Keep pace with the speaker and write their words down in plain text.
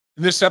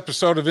In this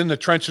episode of In the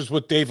Trenches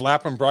with Dave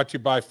Lapham, brought to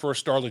you by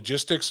First Star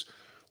Logistics,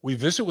 we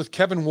visit with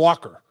Kevin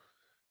Walker.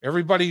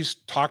 Everybody's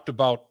talked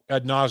about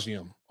ad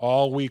nauseum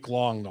all week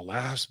long. The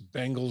last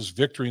Bengals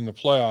victory in the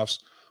playoffs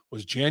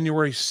was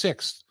January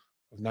 6th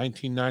of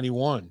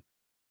 1991. It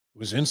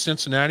was in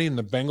Cincinnati, and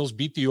the Bengals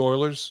beat the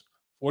Oilers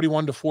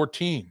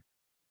 41-14.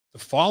 The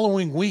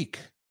following week,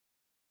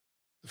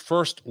 the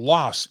first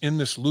loss in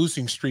this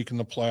losing streak in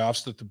the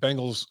playoffs that the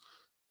Bengals,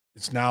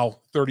 it's now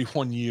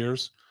 31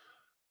 years,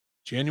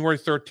 January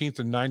 13th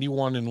of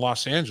 91 in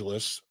Los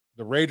Angeles,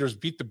 the Raiders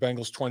beat the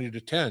Bengals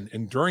 20-10.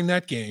 And during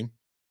that game,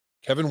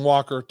 Kevin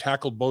Walker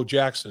tackled Bo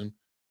Jackson,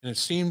 and it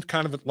seemed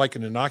kind of like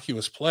an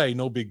innocuous play,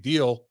 no big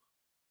deal.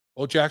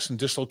 Bo Jackson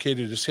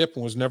dislocated his hip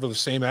and was never the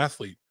same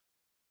athlete.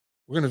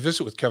 We're going to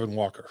visit with Kevin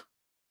Walker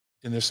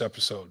in this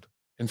episode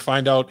and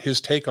find out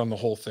his take on the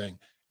whole thing,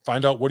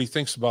 find out what he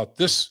thinks about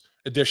this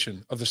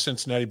edition of the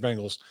Cincinnati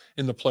Bengals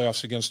in the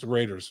playoffs against the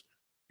Raiders.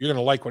 You're going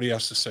to like what he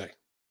has to say.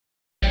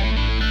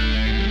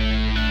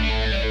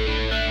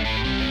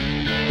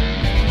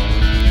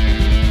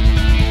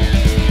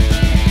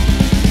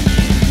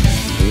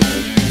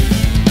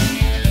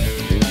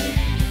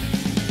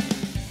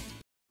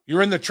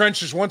 You're in the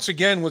trenches once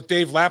again with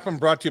Dave Lapham,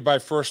 brought to you by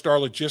First Star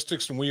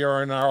Logistics, and we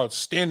are in our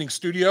outstanding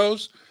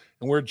studios,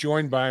 and we're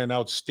joined by an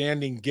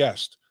outstanding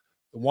guest,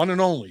 the one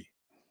and only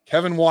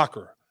Kevin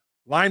Walker,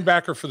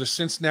 linebacker for the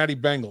Cincinnati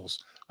Bengals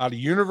out of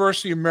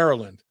University of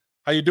Maryland.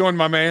 How you doing,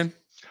 my man?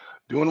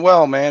 Doing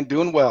well, man.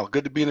 Doing well.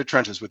 Good to be in the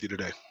trenches with you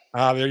today.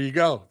 There you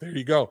go. There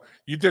you go.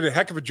 You did a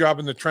heck of a job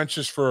in the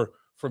trenches for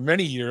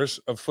many years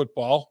of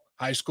football,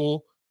 high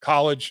school,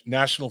 college,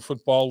 National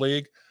Football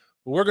League.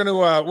 We're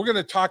going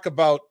to talk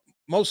about,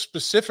 most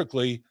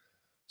specifically,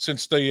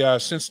 since the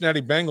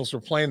Cincinnati Bengals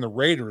are playing the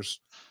Raiders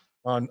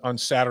on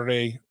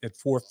Saturday at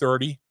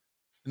 4:30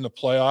 in the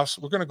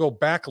playoffs. We're going to go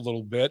back a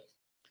little bit.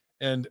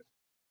 And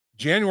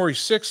January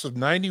 6th of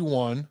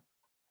 91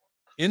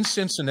 in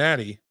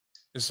Cincinnati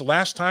is the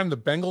last time the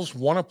Bengals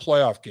won a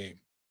playoff game.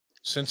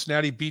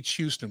 Cincinnati beats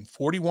Houston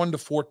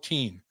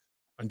 41-14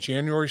 on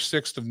January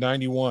 6th of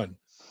 91.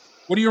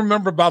 What do you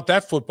remember about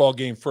that football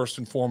game first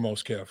and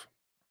foremost, Kev?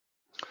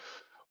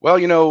 Well,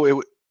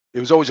 it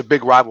was always a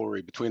big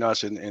rivalry between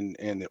us and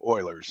the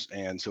Oilers.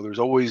 And so there's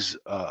always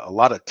a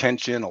lot of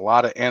tension, a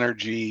lot of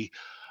energy,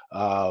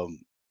 bad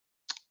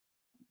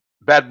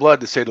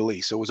blood, to say the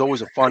least. So it was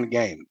always a fun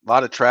game. A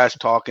lot of trash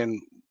talking,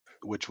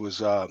 which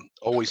was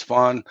always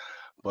fun.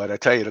 But I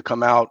tell you, to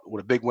come out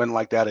with a big win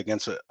like that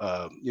against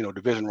a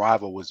division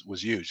rival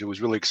was huge. It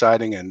was really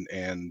exciting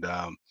and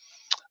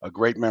a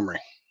great memory.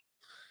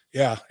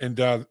 Yeah, and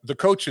the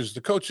coaches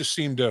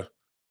seemed to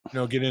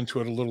get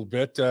into it a little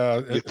bit.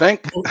 You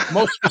think?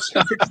 Most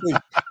specifically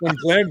when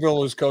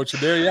Glanville was coaching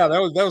there. Yeah, that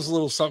was a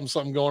little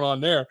something going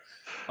on there.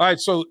 All right,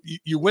 so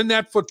you win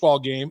that football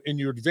game and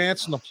you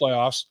advance in the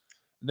playoffs.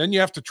 And then you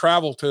have to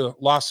travel to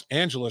Los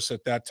Angeles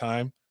at that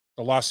time,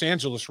 the Los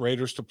Angeles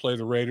Raiders, to play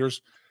the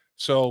Raiders.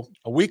 So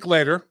a week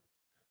later,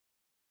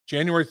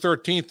 January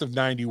 13th of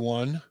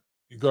 91,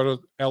 you go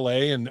to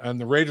L.A. and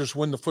the Raiders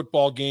win the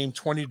football game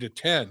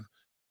 20-10.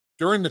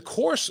 During the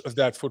course of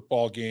that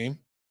football game,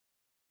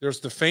 there's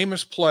the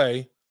famous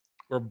play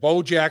where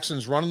Bo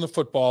Jackson's running the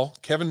football.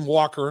 Kevin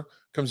Walker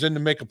comes in to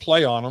make a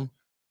play on him,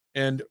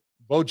 and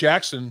Bo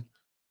Jackson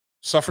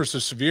suffers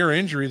a severe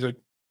injury that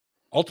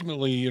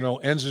ultimately,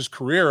 ends his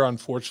career,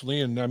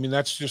 unfortunately. And I mean,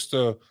 that's just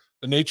the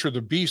nature of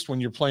the beast when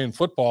you're playing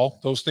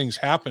football. Those things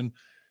happen.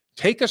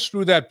 Take us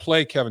through that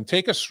play, Kevin.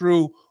 Take us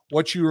through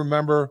what you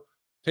remember.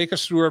 Take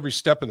us through every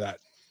step of that.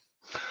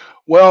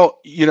 Well,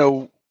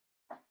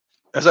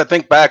 as I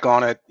think back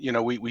on it,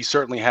 we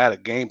certainly had a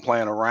game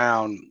plan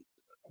around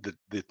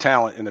the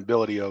talent and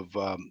ability of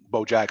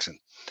Bo Jackson.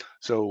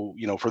 So,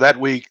 for that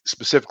week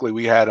specifically,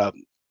 we had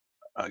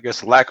I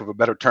guess, lack of a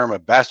better term, a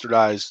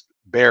bastardized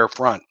bear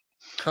front.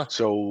 Huh.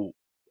 So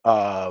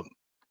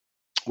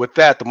with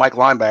that, the Mike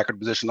linebacker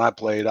position I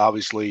played,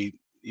 obviously,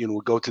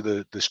 would go to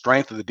the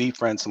strength of the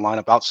defense and line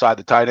up outside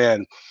the tight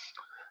end.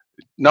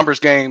 Numbers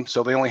game,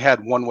 so they only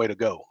had one way to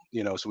go.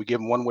 So we give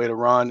them one way to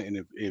run,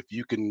 and if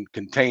you can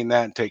contain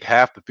that and take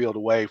half the field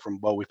away from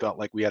Bo, we felt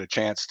like we had a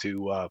chance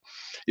to,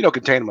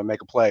 contain him and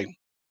make a play.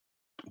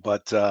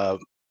 But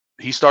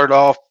he started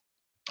off,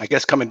 I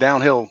guess, coming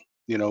downhill,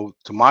 to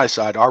my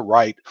side, our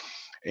right,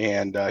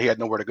 and he had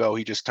nowhere to go.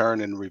 He just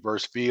turned in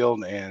reverse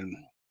field, and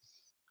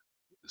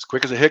as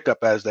quick as a hiccup,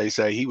 as they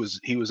say, he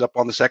was up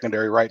on the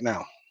secondary right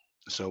now.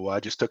 So I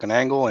just took an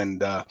angle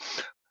and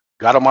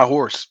got on my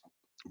horse,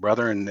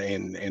 brother,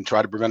 and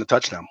tried to prevent a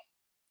touchdown.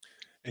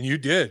 And you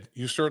did.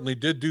 You certainly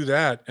did do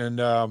that. And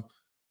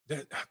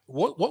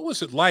what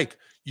was it like?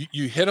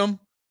 You hit him,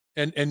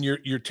 and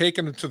you're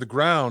taking him to the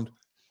ground,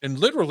 and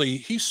literally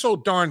he's so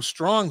darn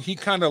strong. He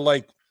kind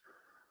of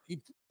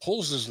he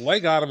pulls his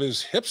leg out of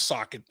his hip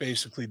socket,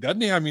 basically,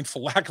 doesn't he? I mean, for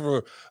lack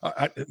of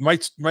it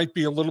might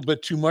be a little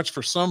bit too much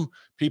for some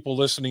people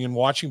listening and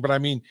watching, but I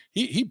mean,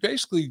 he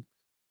basically.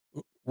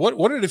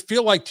 What did it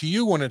feel like to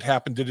you when it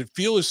happened? Did it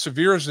feel as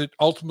severe as it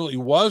ultimately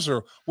was,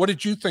 or what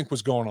did you think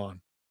was going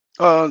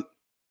on?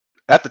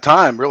 At the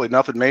time, really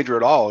nothing major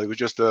at all. It was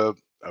just a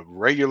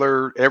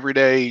regular,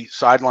 everyday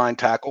sideline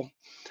tackle.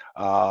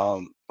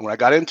 When I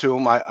got into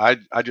him, I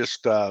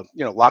just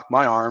locked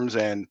my arms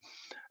and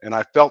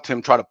I felt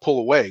him try to pull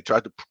away, try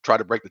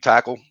to break the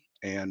tackle,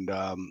 and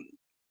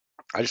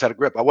I just had a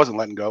grip. I wasn't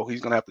letting go.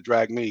 He's going to have to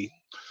drag me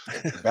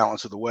the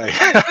balance of the way.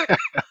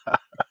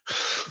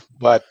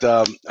 But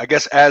I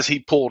guess as he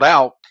pulled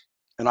out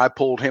and I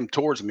pulled him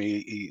towards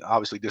me, he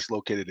obviously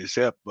dislocated his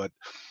hip. But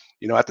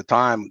at the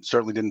time,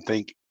 certainly didn't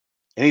think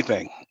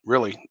anything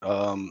really.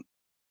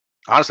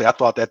 Honestly, I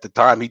thought at the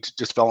time he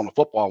just fell on the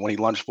football when he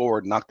lunged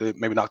forward and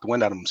maybe knocked the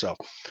wind out of himself.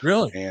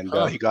 Really? And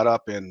Huh. he got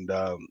up and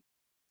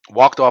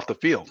walked off the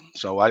field.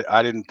 So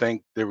I didn't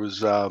think there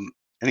was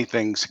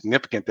anything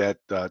significant that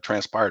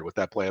transpired with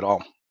that play at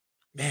all.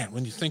 Man,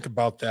 when you think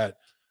about that,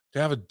 to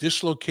have a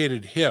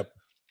dislocated hip,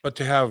 but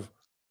to have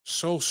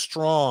so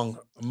strong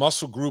a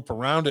muscle group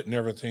around it and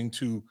everything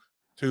to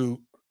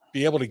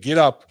be able to get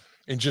up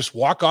and just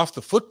walk off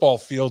the football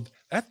field,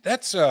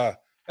 that's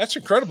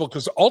incredible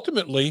because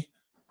ultimately,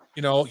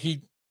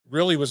 he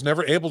really was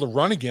never able to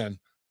run again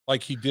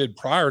like he did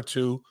prior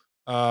to.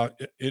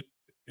 It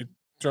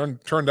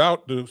turned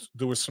out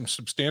there was some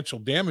substantial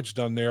damage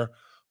done there.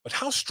 But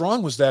how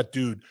strong was that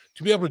dude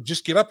to be able to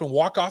just get up and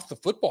walk off the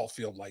football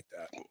field like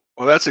that?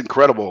 Well, that's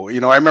incredible.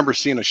 I remember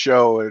seeing a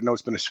show. I know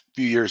it's been a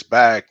few years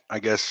back. I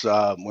guess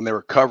when they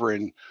were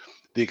covering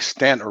the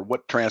extent or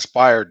what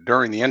transpired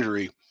during the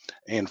injury,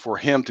 and for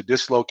him to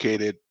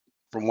dislocate it,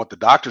 from what the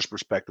doctor's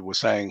perspective was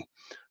saying,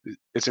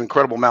 it's an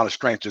incredible amount of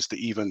strength just to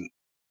even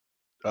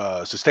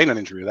sustain an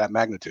injury of that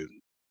magnitude.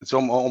 It's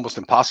almost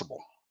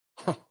impossible.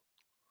 Huh.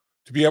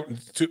 To be able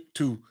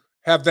to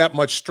have that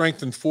much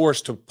strength and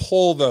force to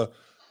pull the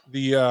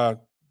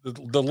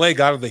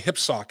leg out of the hip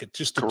socket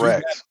just to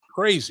Correct. do that,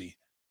 crazy.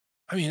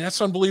 I mean,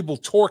 that's unbelievable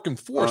torque and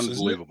force,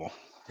 Unbelievable.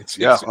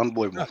 Isn't it? It's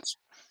Unbelievable. nuts.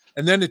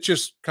 And then it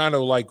just kind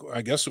of like,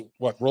 I guess,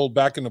 rolled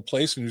back into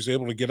place, and he was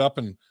able to get up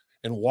and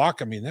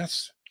walk. I mean,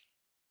 that's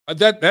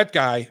that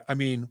guy. I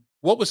mean,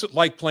 what was it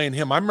like playing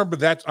him? I remember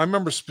that. I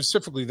remember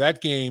specifically that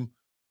game,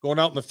 going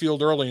out in the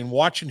field early and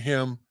watching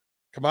him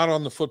come out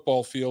on the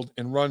football field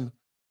and run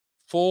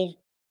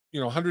full,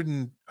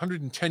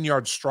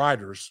 110-yard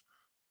striders,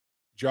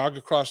 jog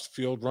across the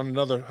field, run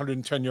another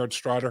 110-yard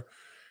strider,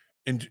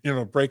 and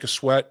break a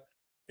sweat.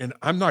 And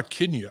I'm not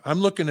kidding you. I'm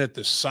looking at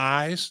the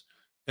size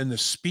and the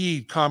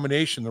speed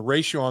combination, the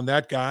ratio on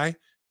that guy,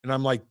 and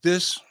I'm like,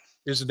 this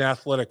is an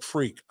athletic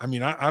freak. I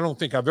mean, I don't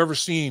think I've ever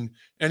seen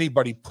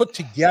anybody put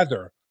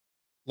together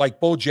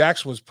like Bo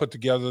Jackson was put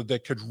together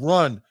that could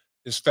run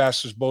as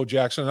fast as Bo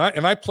Jackson.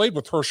 And I played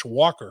with Herschel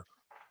Walker,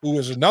 who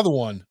is another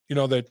one,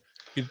 that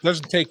it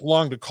doesn't take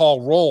long to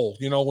call roll,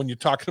 when you're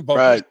talking about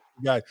right.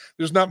 This guy.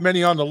 There's not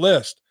many on the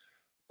list.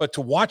 But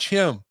to watch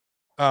him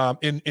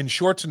in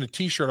shorts and a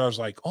T-shirt, I was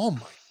like, oh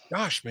my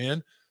gosh,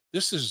 man,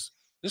 this is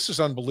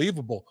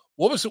unbelievable.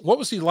 What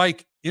was he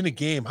like in a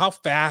game? How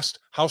fast,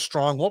 how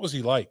strong? What was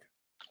he like?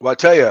 Well, I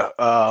tell you,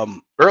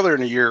 earlier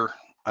in the year,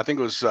 I think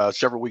it was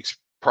several weeks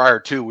prior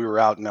to, we were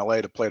out in LA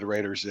to play the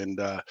Raiders, and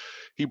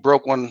he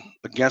broke one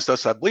against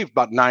us, I believe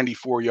about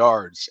 94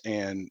 yards.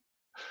 And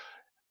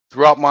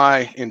throughout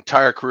my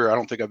entire career, I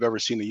don't think I've ever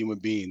seen a human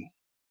being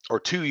or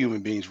two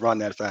human beings run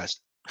that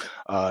fast.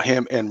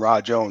 Him and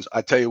Rod Jones.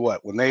 I tell you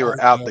what, when they were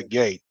out the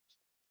gate,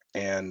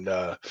 and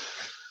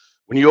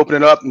when you open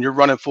it up and you're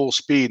running full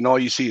speed and all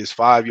you see is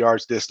 5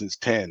 yards distance,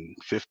 10,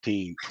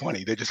 15,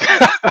 20, they just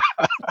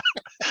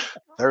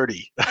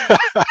 30.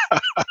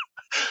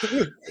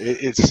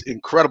 It's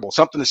incredible,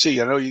 something to see.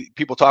 I know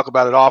people talk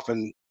about it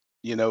often.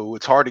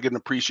 It's hard to get an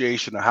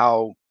appreciation of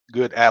how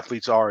good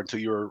athletes are until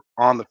you're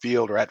on the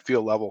field or at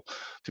field level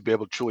to be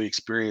able to truly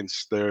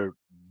experience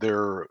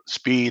their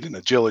speed and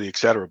agility,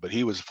 etc. But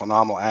he was a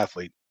phenomenal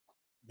athlete.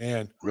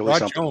 Man, really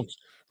something.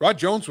 Rod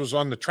Jones was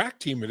on the track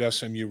team at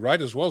SMU, right,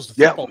 as well as the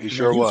Yeah, football he team.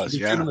 sure He was was. a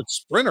legitimate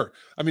sprinter.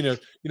 I mean,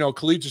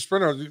 collegiate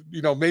sprinter.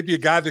 Maybe a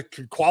guy that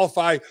could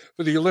qualify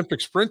for the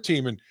Olympic sprint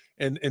team.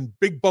 And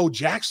Big Bo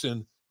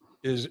Jackson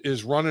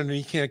is running, and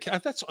he can't.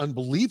 That's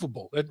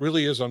unbelievable. That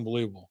really is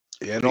unbelievable.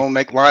 Yeah, don't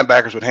make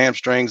linebackers with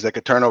hamstrings that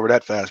could turn over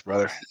that fast,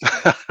 brother.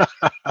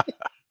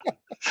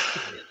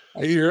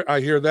 I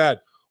hear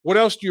that. What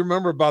else do you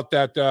remember about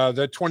that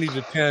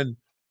 20-10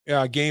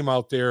 game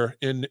out there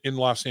in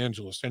Los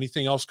Angeles?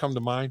 Anything else come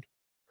to mind?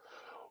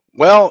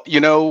 Well,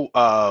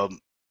 I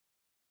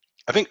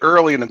think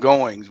early in the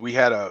goings we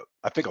had a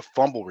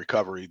fumble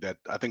recovery that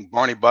I think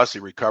Barney Bussey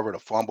recovered a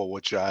fumble,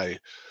 which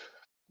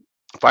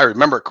if I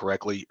remember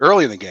correctly,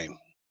 early in the game,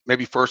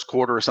 maybe first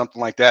quarter or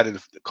something like that, and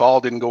if the call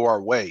didn't go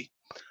our way,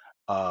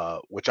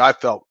 which I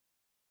felt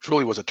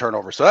truly was a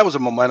turnover. So that was a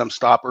momentum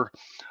stopper,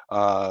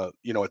 at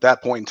that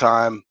point in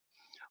time.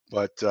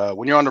 But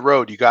when you're on the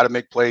road, you got to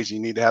make plays. You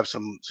need to have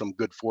some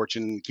good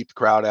fortune, keep the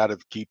crowd out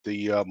of, keep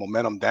the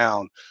momentum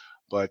down.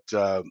 But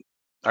I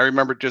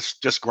remember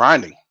just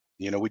grinding.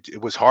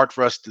 It was hard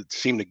for us to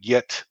seem to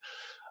get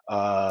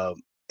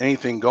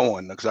anything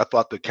going, because I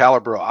thought the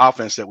caliber of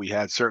offense that we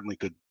had certainly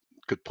could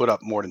put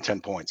up more than 10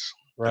 points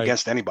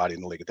against anybody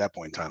in the league at that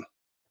point in time.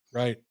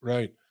 Right.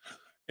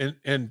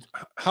 And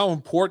how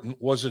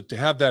important was it to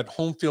have that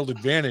home field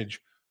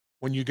advantage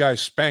when you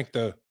guys spanked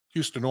the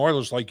Houston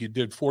Oilers like you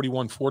did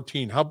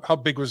 41-14? How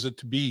big was it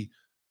to be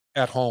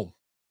at home?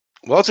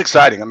 Well, it's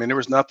exciting. I mean, there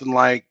was nothing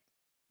like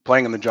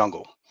playing in the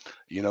jungle.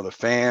 The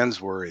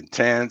fans were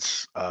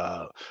intense,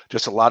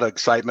 just a lot of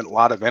excitement, a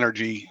lot of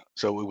energy.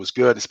 So it was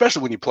good,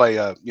 especially when you play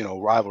a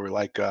rivalry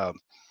like uh,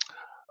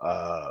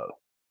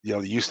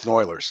 the Houston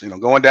Oilers.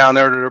 Going down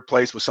there to their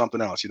place was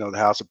something else. The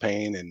House of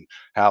Pain and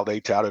how they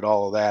touted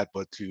all of that.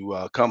 But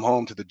to come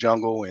home to the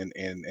jungle and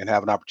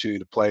have an opportunity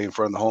to play in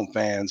front of the home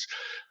fans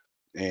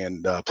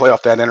and play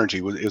off that energy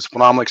it was a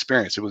phenomenal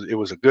experience. It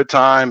was a good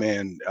time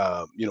and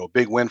a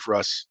big win for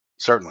us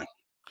certainly.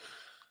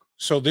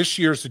 So this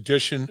year's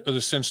edition of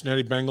the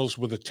Cincinnati Bengals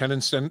with a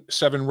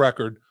 10-7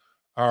 record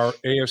are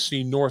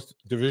AFC North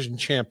Division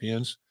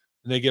champions,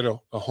 and they get a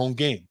home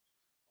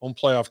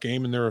playoff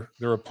game, and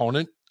their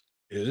opponent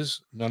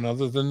is none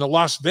other than the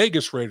Las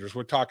Vegas Raiders.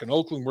 We're talking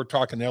Oakland, we're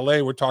talking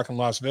LA, we're talking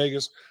Las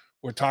Vegas,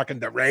 we're talking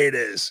the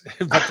Raiders.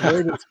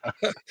 But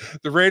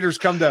the Raiders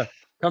come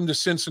to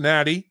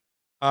Cincinnati,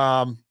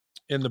 and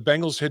the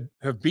Bengals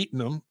have beaten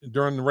them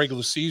during the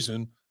regular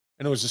season.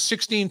 And it was a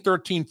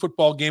 16-13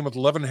 football game with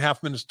 11 and a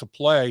half minutes to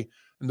play,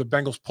 and the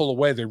Bengals pull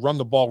away. They run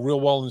the ball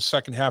real well in the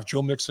second half.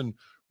 Joe Mixon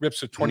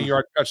rips a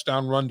 20-yard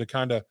touchdown run to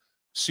kind of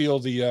seal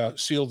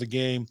the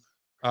game.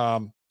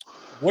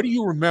 What do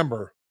you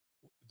remember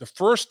the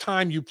first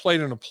time you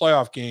played in a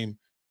playoff game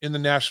in the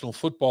National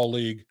Football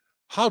League?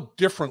 How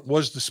different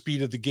was the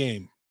speed of the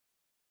game?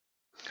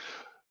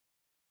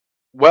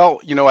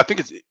 Well, I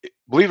think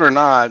believe it or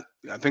not,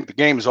 I think the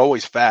game is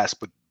always fast,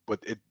 but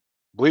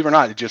believe it or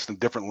not, it's just a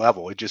different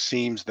level. It just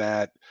seems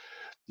that,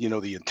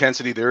 the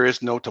intensity, there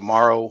is no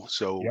tomorrow.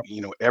 So,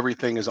 Yep.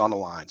 Everything is on the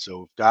line.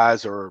 So if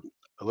guys are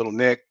a little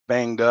nicked,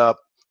 banged up,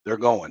 they're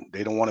going.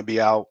 They don't want to be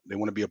out. They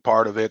want to be a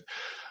part of it.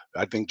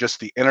 I think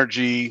just the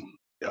energy,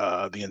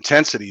 the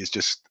intensity is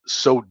just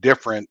so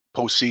different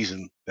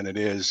postseason than it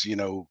is,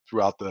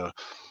 throughout the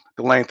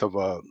length of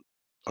a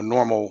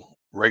normal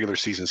regular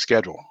season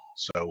schedule.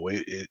 So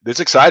it's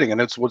exciting,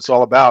 and it's what it's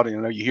all about.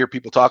 You hear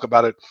people talk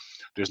about it.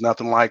 There's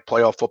nothing like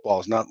playoff football.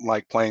 It's nothing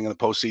like playing in the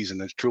postseason.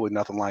 There's truly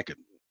nothing like it.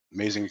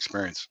 Amazing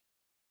experience.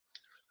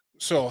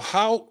 So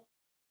how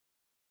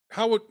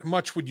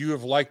much would you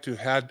have liked to have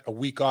had a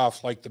week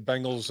off like the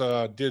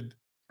Bengals did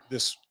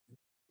this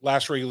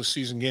last regular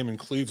season game in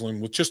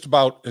Cleveland with just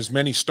about as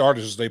many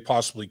starters as they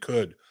possibly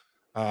could?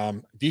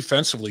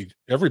 Defensively,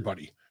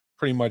 everybody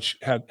pretty much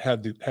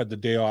had the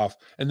day off,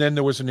 and then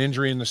there was an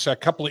injury in the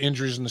couple of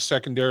injuries in the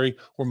secondary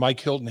where Mike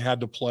Hilton had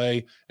to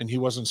play and he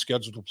wasn't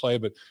scheduled to play,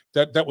 but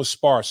that was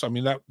sparse. I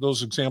mean,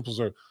 those examples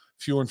are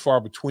few and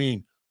far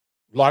between.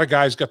 A lot of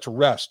guys got to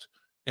rest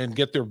and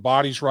get their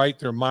bodies right,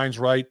 their minds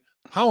right.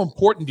 How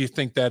important do you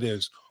think that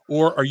is?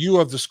 Or are you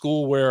of the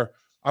school where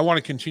I want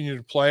to continue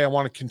to play, I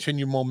want to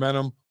continue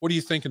momentum? What are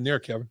you thinking there,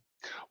 Kevin?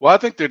 Well, I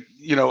think that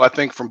I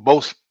think from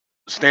both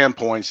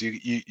standpoints,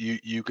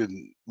 you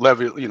can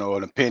level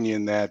an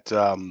opinion that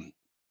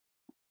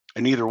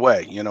in either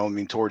way, I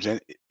mean, towards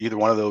either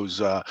one of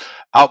those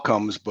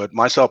outcomes. But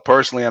myself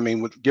personally, I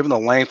mean, given the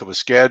length of a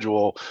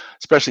schedule,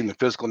 especially in the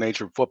physical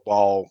nature of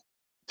football,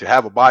 to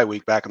have a bye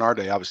week back in our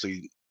day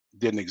obviously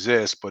didn't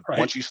exist. But Right.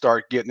 once you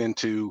start getting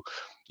into,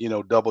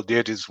 double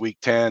digits, week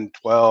 10,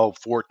 12,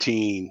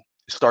 14,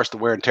 it starts to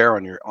wear and tear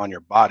on your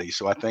body.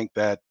 So I think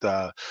that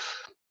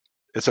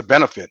it's a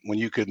benefit when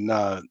you can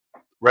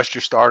rest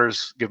your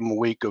starters, give them a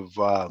week of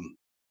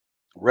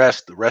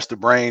rest their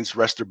brains,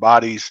 rest their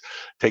bodies,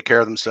 take care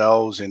of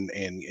themselves, and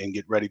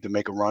get ready to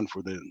make a run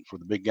for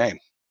the big game.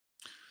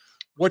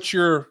 What's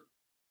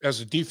as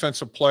a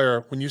defensive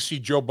player, when you see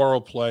Joe Burrow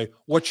play,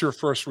 what's your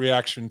first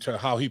reaction to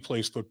how he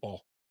plays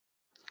football?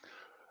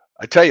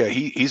 I tell you,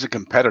 he's a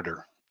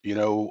competitor.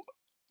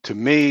 To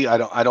me, I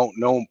don't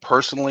know him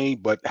personally,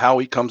 but how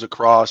he comes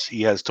across,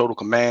 he has total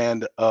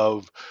command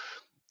of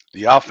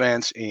the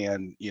offense,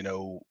 and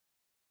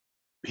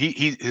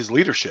his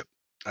leadership.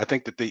 I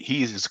think that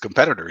he's a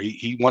competitor.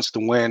 He wants to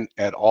win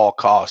at all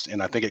costs,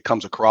 and I think it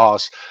comes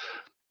across,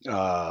 in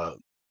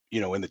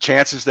the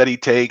chances that he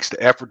takes,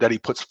 the effort that he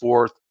puts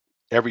forth,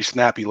 every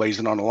snap he lays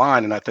it on the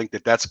line, and I think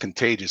that that's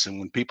contagious. And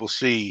when people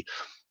see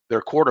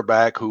their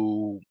quarterback,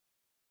 who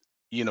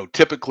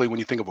typically when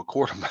you think of a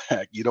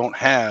quarterback, you don't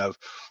have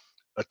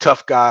a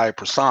tough guy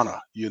persona.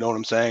 You know what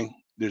I'm saying?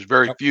 There's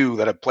very Yep. few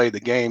that have played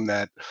the game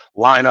that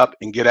line up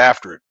and get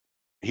after it.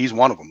 He's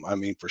one of them. I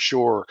mean, for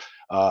sure.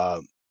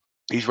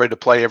 He's ready to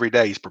play every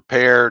day. He's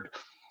prepared.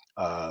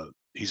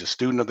 He's a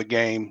student of the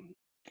game.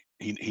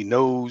 He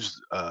knows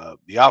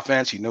the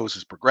offense. He knows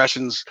his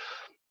progressions.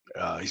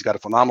 He's got a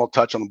phenomenal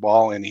touch on the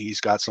ball, and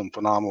he's got some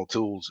phenomenal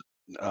tools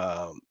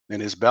in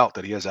his belt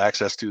that he has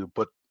access to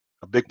put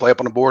a big play up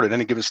on the board at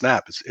any given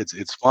snap.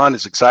 It's fun.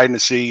 It's exciting to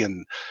see,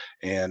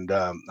 and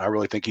I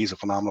really think he's a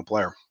phenomenal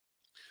player.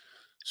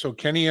 So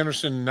Kenny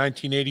Anderson in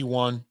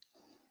 1981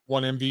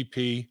 won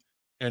MVP,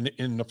 and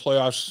in the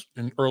playoffs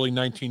in early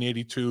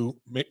 1982,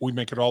 we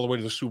make it all the way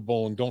to the Super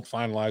Bowl and don't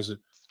finalize it.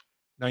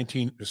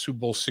 The Super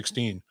Bowl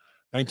 16.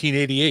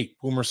 1988,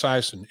 Boomer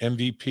Esiason,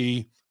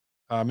 MVP,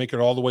 make it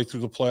all the way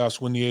through the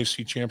playoffs, win the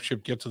AFC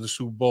Championship, get to the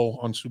Super Bowl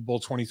on Super Bowl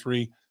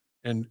 23,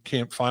 and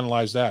can't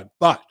finalize that.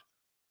 But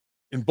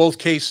in both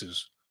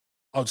cases,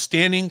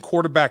 outstanding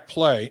quarterback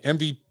play,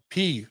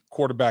 MVP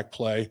quarterback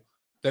play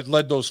that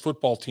led those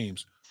football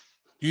teams.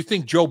 Do you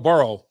think Joe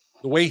Burrow,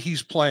 the way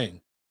he's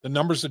playing, the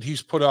numbers that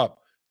he's put up,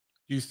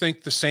 do you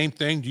think the same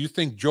thing? Do you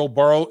think Joe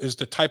Burrow is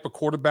the type of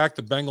quarterback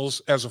the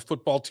Bengals as a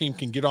football team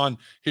can get on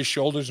his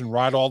shoulders and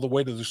ride all the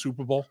way to the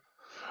Super Bowl?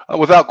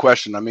 Without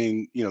question. I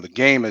mean, the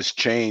game has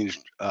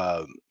changed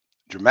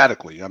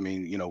dramatically. I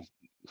mean,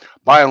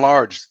 by and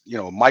large,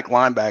 Mike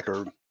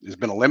linebacker has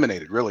been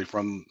eliminated really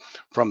from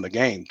the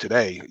game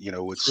today.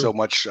 With True. so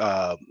much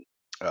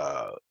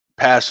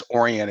pass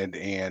oriented,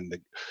 and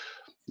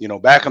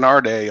back in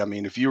our day, I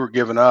mean, if you were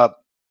giving up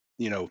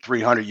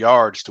 300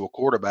 yards to a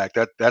quarterback,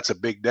 that's a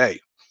big day.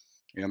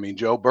 I mean,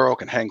 Joe Burrow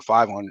can hang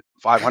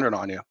 500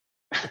 on you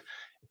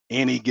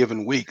any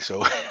given week.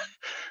 So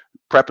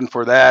prepping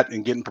for that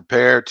and getting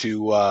prepared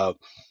to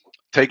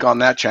take on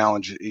that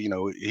challenge, he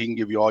can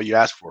give you all you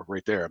ask for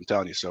right there. I'm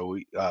telling you. So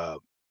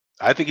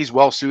I think he's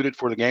well suited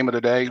for the game of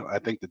the day. I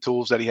think the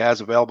tools that he has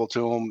available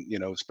to him,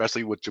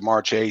 especially with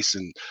Jamar Chase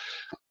and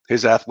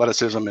his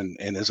athleticism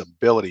and his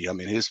ability. I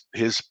mean,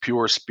 his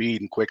pure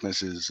speed and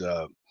quickness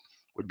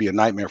would be a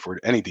nightmare for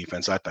any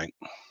defense, I think.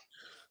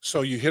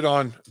 So you hit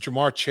on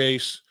Jamar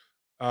Chase.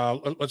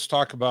 Let's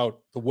talk about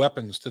the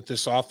weapons that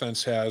this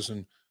offense has,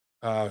 and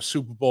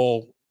Super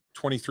Bowl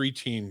 23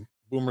 team,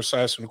 Boomer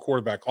Esiason,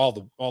 quarterback,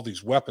 all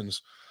these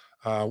weapons.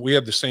 We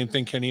have the same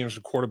thing, Kenny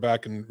Anderson,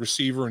 quarterback and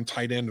receiver and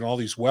tight end and all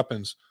these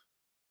weapons.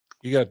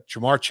 You got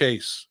Jamar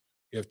Chase,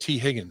 you have T.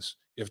 Higgins,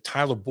 you have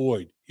Tyler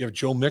Boyd, you have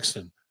Joe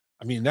Mixon.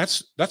 I mean,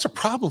 that's a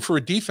problem for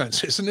a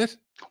defense, isn't it?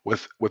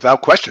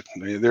 Without question. I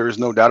mean, there is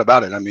no doubt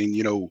about it. I mean,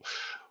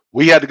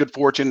 we had the good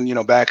fortune,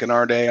 back in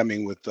our day. I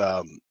mean, with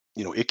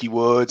Ickey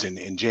Woods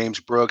and James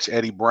Brooks,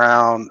 Eddie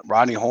Brown,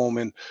 Rodney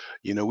Holman,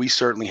 we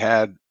certainly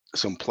had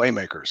some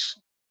playmakers.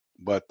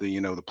 But the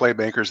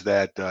playmakers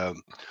that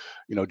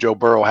Joe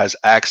Burrow has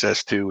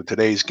access to in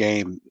today's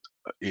game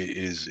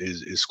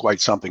is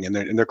quite something,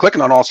 and they're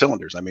clicking on all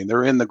cylinders. I mean,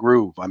 they're in the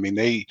groove. I mean,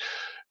 they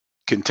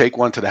can take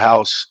one to the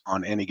house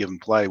on any given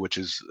play, which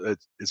is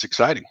it's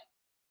exciting.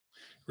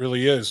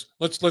 Really is.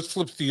 Let's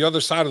flip to the other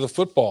side of the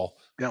football,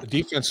 Yeah. the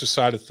defensive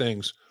side of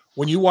things.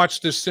 When you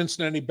watch this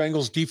Cincinnati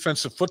Bengals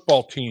defensive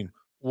football team,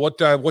 what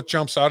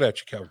jumps out at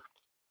you, Kevin?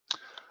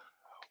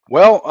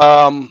 Well,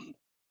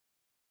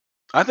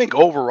 I think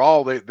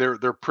overall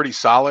they're pretty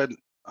solid.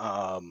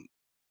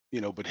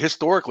 But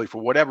historically,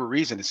 for whatever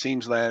reason, it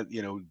seems that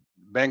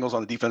Bengals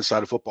on the defense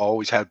side of football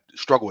always have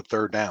struggle with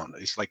third down.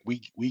 It's like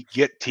we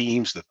get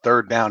teams the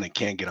third down and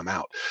can't get them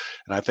out.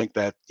 And I think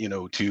that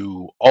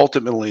to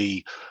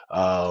ultimately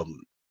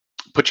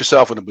put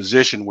yourself in a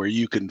position where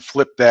you can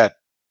flip that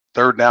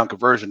third down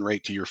conversion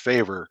rate to your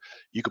favor,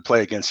 you could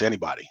play against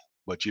anybody.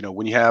 But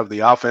when you have the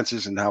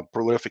offenses and how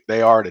prolific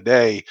they are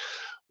today,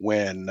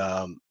 when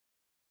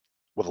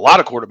with a lot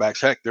of quarterbacks,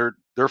 heck,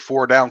 they're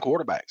four down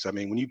quarterbacks. I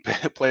mean, when you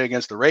play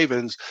against the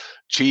Ravens,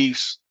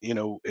 Chiefs,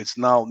 it's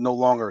now no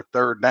longer a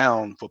third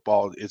down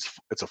football. It's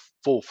a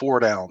full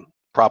four down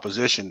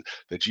proposition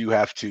that you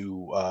have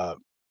to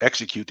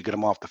execute to get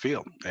them off the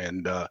field.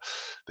 And the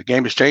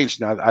game has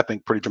changed now, I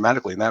think, pretty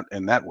dramatically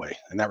in that way,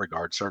 in that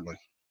regard, certainly.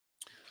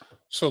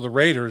 So the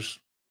Raiders,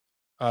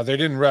 they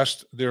didn't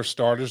rest their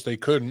starters. They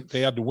couldn't.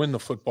 They had to win the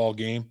football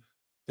game.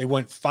 They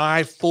went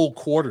 5 full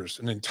quarters,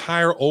 an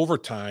entire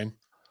overtime.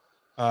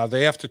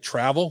 They have to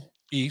travel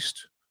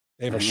east.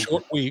 They have a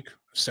short week,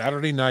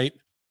 Saturday night,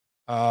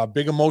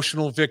 big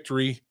emotional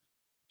victory.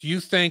 Do you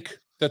think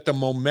that the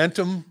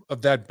momentum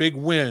of that big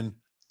win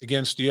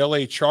against the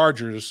LA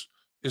Chargers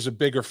is a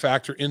bigger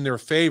factor in their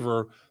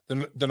favor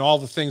than all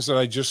the things that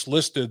I just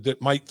listed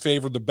that might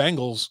favor the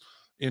Bengals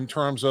in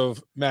terms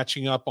of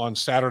matching up on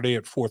Saturday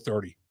at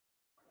 4:30?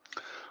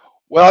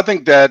 Well, I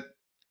think that,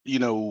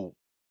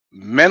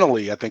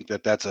 mentally, I think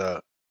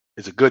that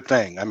it's a good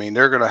thing. I mean,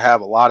 they're going to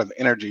have a lot of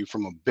energy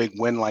from a big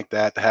win like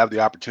that, to have the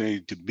opportunity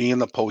to be in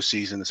the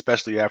postseason,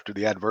 especially after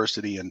the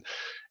adversity and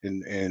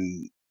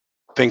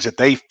things that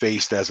they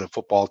faced as a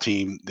football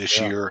team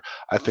this year.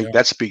 I think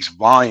that speaks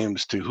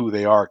volumes to who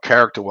they are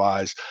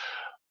character-wise.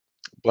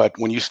 But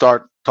when you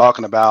start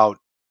talking about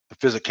the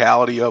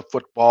physicality of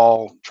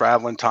football,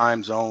 traveling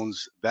time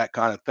zones, that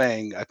kind of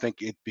thing, I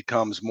think it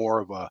becomes more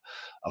of a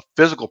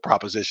physical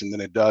proposition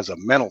than it does a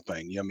mental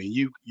thing. I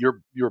mean,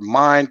 your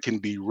mind can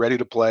be ready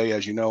to play,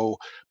 as you know,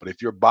 but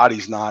if your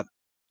body's not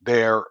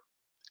there,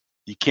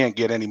 you can't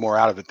get any more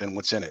out of it than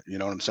what's in it. You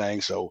know what I'm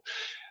saying? So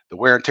the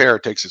wear and tear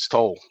takes its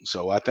toll.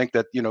 So I think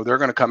that they're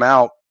going to come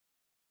out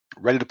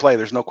ready to play.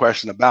 There's no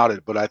question about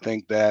it. But I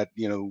think that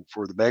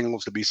for the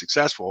Bengals to be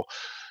successful,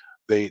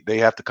 they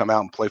have to come out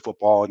and play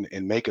football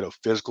and make it a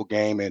physical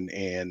game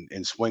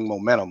and swing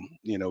momentum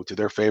to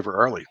their favor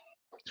early.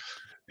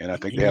 And I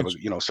think they have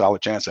a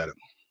solid chance at it.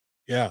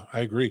 Yeah,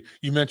 I agree.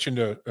 You mentioned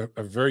a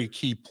very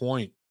key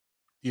point,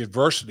 the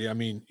adversity. I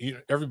mean,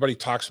 everybody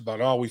talks about,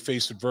 oh, we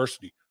face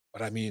adversity,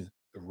 but I mean,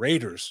 the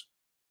Raiders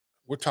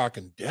we're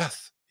talking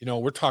death.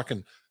 We're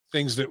talking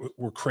things that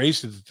were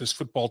crazy that this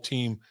football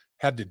team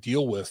had to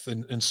deal with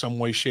in some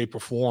way, shape, or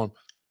form.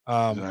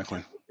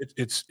 Exactly.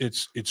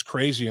 It's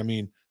crazy. I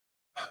mean,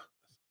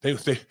 they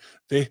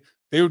they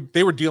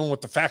they were dealing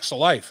with the facts of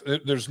life.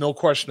 There's no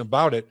question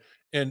about it.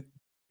 And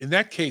in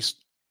that case,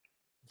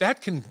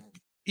 that can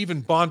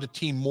even bond a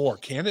team more,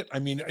 can it? I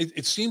mean,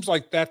 it seems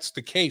like that's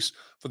the case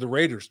for the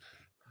Raiders.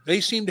 They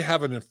seem to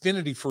have an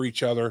affinity for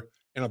each other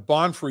and a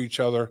bond for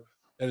each other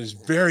that is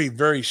very,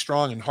 very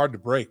strong and hard to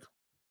break.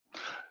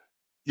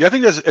 Yeah, I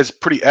think it's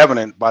pretty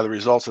evident by the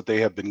results that they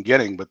have been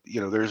getting. But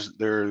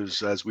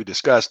there's as we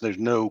discussed, there's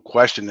no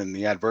question in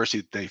the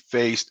adversity that they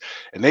faced,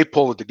 and they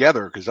pulled it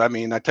together. Because I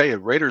mean, I tell you,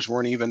 Raiders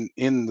weren't even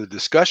in the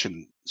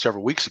discussion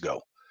several weeks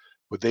ago,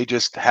 but they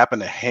just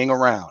happened to hang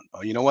around.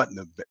 Oh, you know what?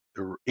 And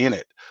they're in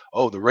it.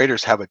 Oh, the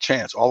Raiders have a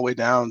chance all the way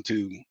down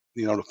to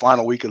the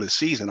final week of the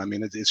season. I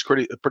mean, it's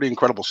a pretty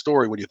incredible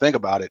story when you think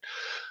about it.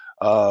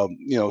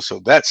 So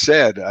that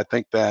said, I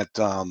think that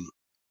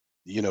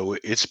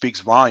it speaks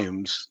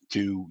volumes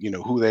to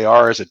who they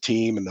are as a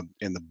team and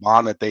the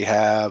bond that they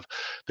have.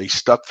 They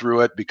stuck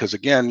through it because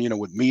again,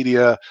 with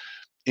media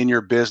in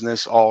your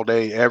business all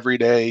day, every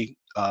day,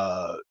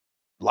 a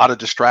lot of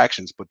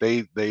distractions, but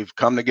they've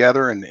come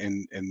together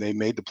and they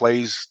made the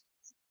plays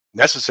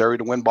necessary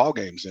to win ball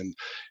games.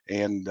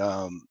 And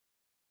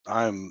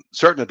I'm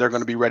certain that they're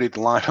going to be ready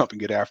to line up and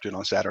get after it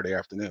on Saturday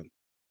afternoon.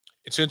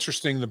 It's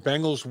interesting. The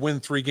Bengals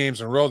win 3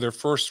 games in a row, their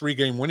first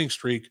 3-game winning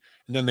streak,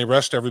 and then they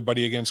rest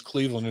everybody against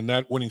Cleveland, and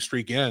that winning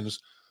streak ends.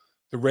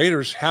 The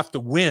Raiders have to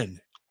win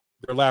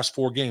their last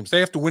 4 games. They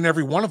have to win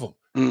every one of them.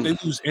 If they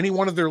lose any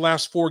one of their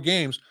last 4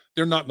 games,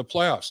 they're not in the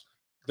playoffs.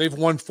 They've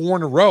won 4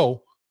 in a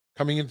row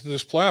coming into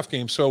this playoff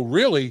game. So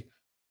really,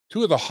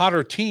 2 of the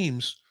hotter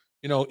teams,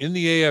 in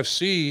the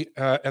AFC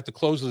at the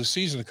close of the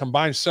season, a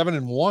combined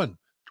 7-1.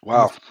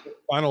 Wow.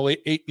 Final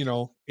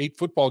 8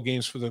 football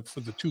games for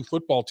the 2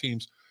 football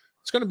teams.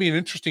 It's going to be an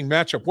interesting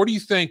matchup. What do you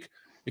think,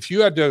 if you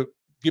had to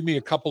give me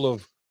a couple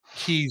of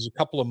keys, a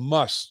couple of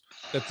musts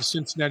that the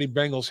Cincinnati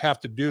Bengals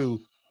have to do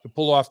to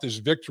pull off this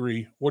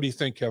victory? What do you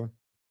think, Kevin?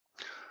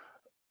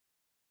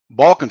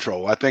 Ball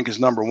control, I think, is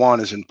number one,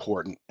 is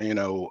important.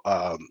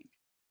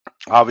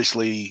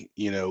 Obviously,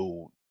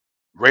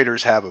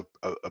 Raiders have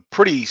a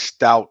pretty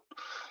stout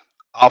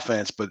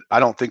offense, but I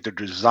don't think they're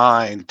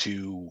designed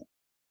to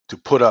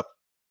put up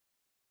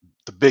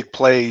the big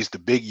plays, the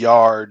big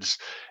yards,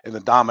 and the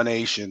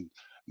domination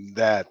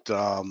that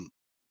the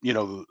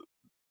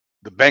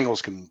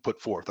Bengals can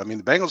put forth. I mean,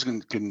 the Bengals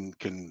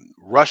can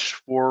rush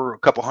for a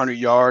couple hundred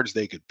yards.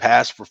 They could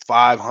pass for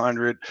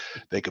 500.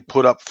 They could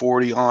put up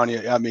 40 on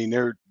you. I mean,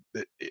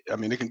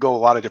 they can go a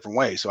lot of different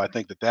ways. So I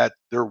think that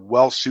they're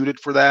well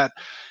suited for that.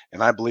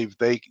 And I believe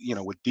they,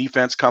 with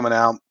defense coming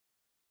out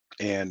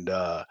and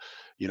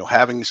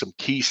having some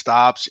key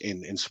stops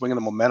and swinging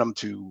the momentum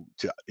to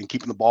and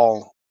keeping the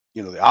ball,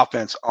 the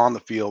offense on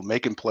the field,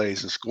 making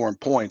plays and scoring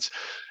points,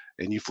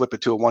 and you flip it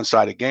to a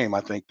one-sided game,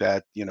 I think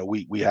that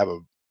we have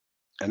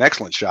an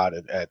excellent shot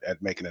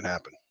at making it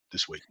happen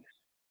this week.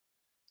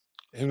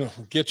 And we'll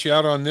get you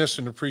out on this,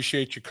 and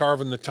appreciate you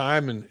carving the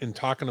time and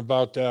talking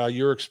about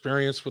your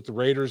experience with the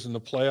Raiders in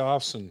the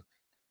playoffs and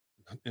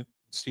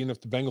seeing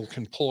if the Bengals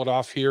can pull it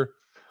off here.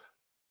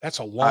 That's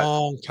a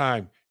long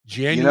time.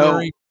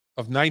 January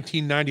of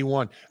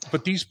 1991.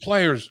 But these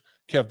players,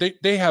 Kev,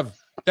 they have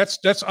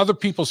that's other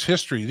people's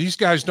history. These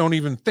guys don't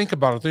even think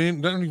about it. They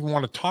don't even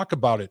want to talk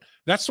about it.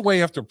 That's the way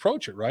you have to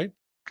approach it, right?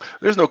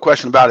 There's no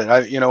question about it.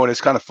 And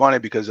it's kind of funny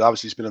because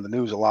obviously it's been in the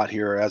news a lot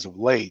here as of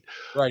late.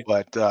 Right.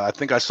 But I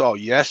think I saw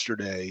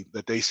yesterday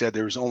that they said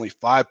there was only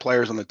 5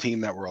 players on the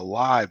team that were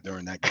alive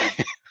during that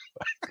game.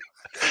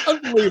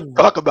 Unbelievable.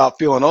 Talk about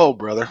feeling old,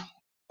 brother.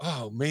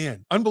 Oh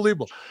man,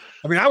 unbelievable.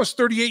 I mean, I was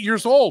 38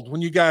 years old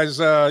when you guys,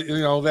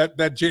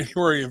 that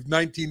January of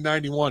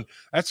 1991.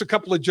 That's a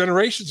couple of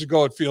generations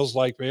ago, it feels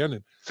like, man.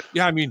 And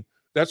yeah, I mean,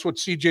 that's what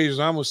CJ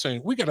Zahn was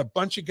saying. We got a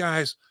bunch of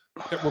guys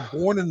that were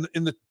born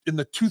in the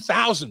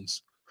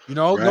 2000s. Right.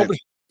 Nobody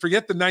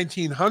forget the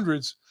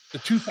 1900s, the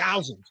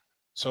 2000s.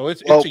 So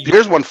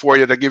here's one for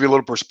you to give you a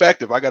little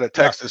perspective. I got a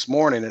text this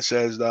morning that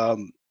says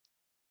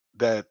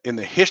that in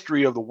the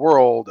history of the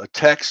world, a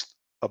text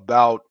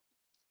about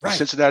the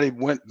Cincinnati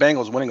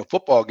Bengals winning a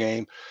football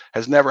game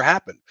has never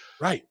happened.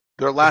 Right.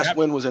 Their last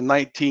win was in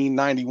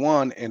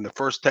 1991, and the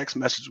first text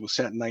message was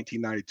sent in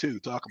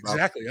 1992. Talk about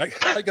exactly.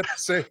 I got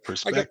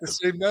the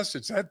same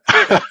message. That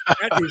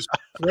is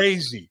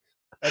crazy.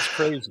 That's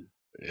crazy.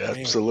 Yeah,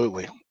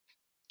 absolutely.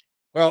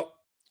 Well,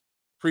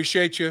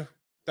 appreciate you.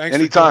 Thanks.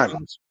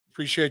 Anytime.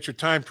 Appreciate your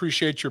time.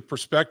 Appreciate your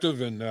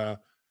perspective. And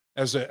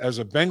as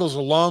a Bengals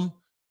alum,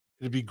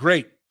 it'd be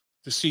great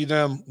to see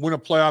them win a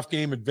playoff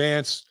game,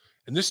 advance.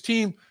 And this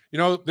team,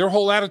 their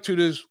whole attitude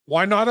is,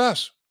 why not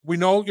us? We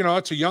know,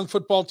 it's a young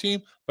football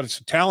team, but it's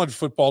a talented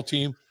football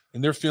team,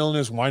 and their feeling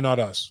is, why not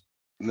us?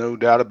 No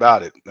doubt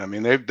about it. I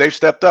mean, they've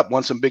stepped up,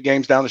 won some big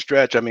games down the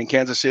stretch. I mean,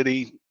 Kansas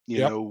City,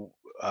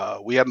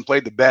 we haven't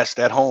played the best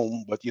at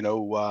home, but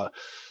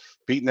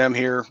beating them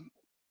here,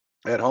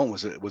 at home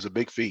was a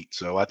big feat.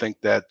 So I think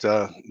that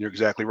you're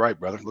exactly right,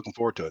 brother. Looking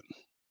forward to it.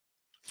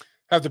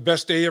 Have the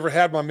best day you ever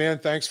had, my man.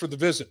 Thanks for the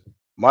visit.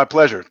 My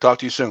pleasure. Talk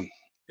to you soon.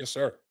 Yes,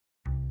 sir.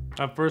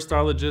 At First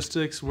Star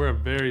Logistics, we're a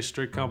very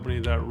strict company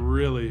that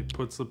really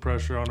puts the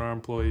pressure on our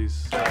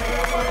employees.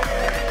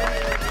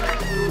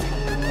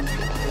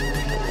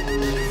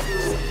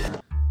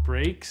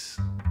 Breaks?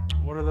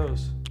 What are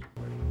those?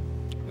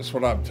 That's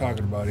what I'm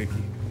talking about, Icky.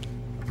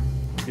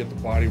 Get the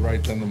body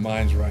right, then the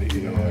mind's right.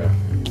 You know,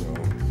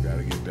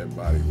 gotta get that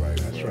body right.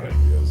 That's right.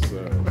 Yes,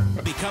 sir.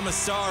 Become a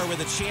star with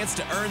a chance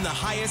to earn the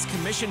highest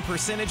commission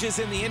percentages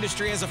in the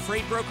industry as a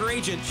freight broker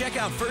agent. Check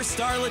out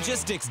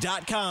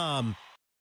firststarlogistics.com.